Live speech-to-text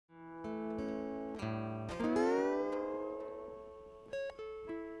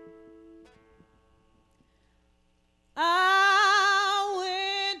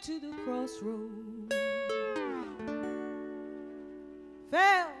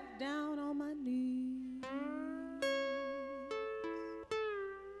down on my knees.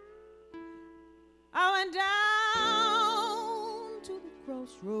 I went down to the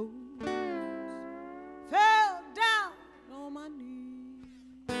crossroads, fell down on my knees.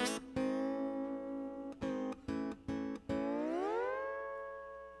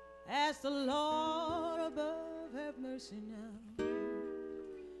 Ask the Lord above, have mercy now.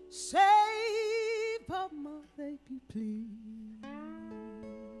 Save Papa, my baby, please.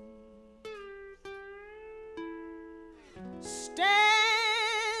 Standing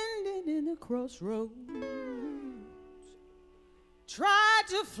in the crossroads, tried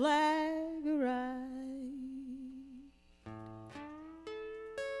to flag a ride.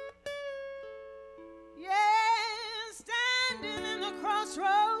 Yeah, standing in the crossroads,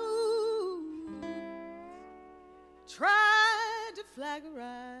 tried to flag a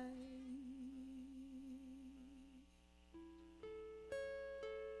ride.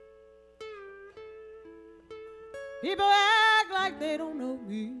 People act like they don't know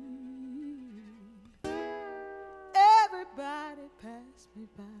me. Everybody pass me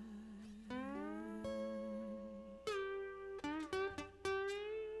by.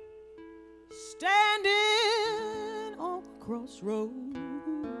 Standing on the crossroads,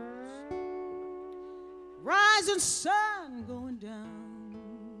 rising sun going down.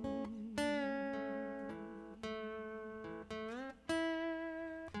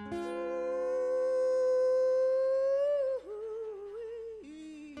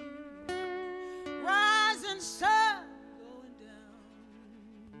 Rising sun going down.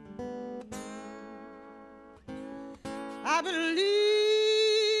 I believe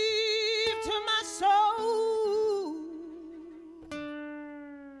to my soul,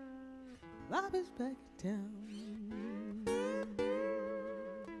 Bobby's back in town.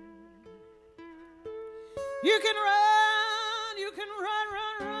 You can run,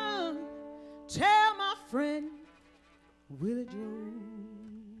 run, run. Tell my friend Willie Joe.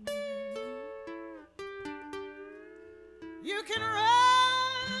 You can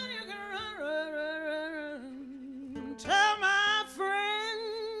run, run, run, run. Tell my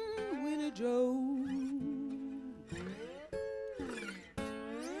friend Willie Joe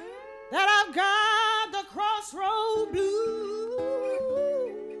that I've got the crossroad blues.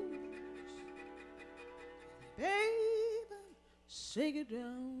 Baby, shake it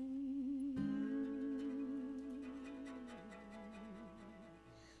down.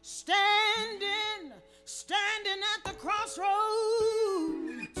 Standing at the crossroads,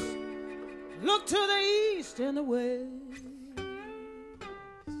 look to the east and the west.